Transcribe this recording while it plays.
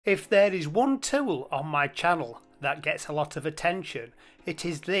If there is one tool on my channel that gets a lot of attention, it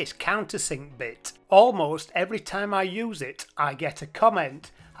is this countersink bit. Almost every time I use it, I get a comment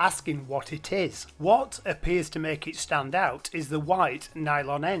asking what it is. What appears to make it stand out is the white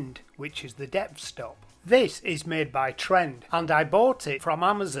nylon end, which is the depth stop. This is made by Trend, and I bought it from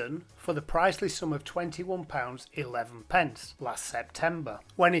Amazon for the priceless sum of £21.11 last September.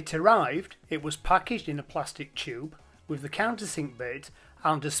 When it arrived, it was packaged in a plastic tube with the countersink bit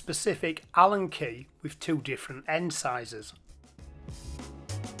and a specific Allen key with two different end sizes.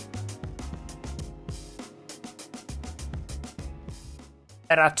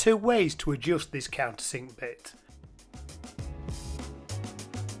 There are two ways to adjust this countersink bit.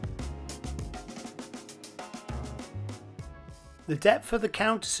 The depth of the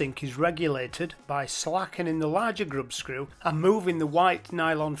countersink is regulated by slackening the larger grub screw and moving the white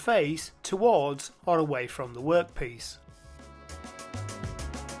nylon face towards or away from the workpiece.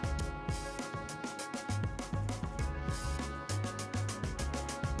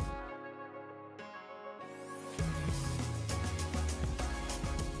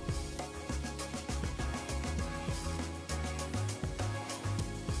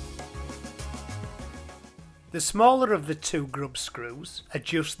 The smaller of the two grub screws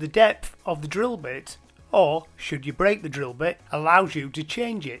adjusts the depth of the drill bit, or, should you break the drill bit, allows you to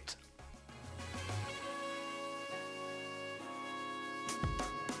change it.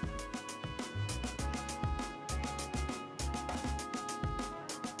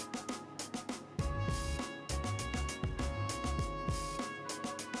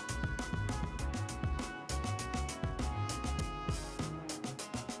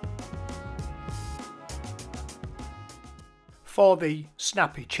 For the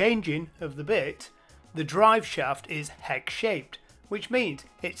snappy changing of the bit, the drive shaft is hex shaped, which means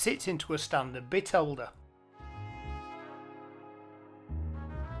it sits into a standard bit holder.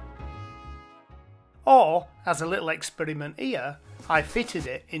 Or, as a little experiment here, I fitted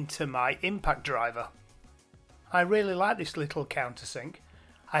it into my impact driver. I really like this little countersink.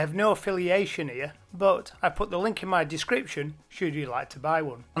 I have no affiliation here, but I put the link in my description should you like to buy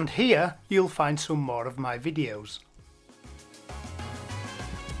one. And here you'll find some more of my videos.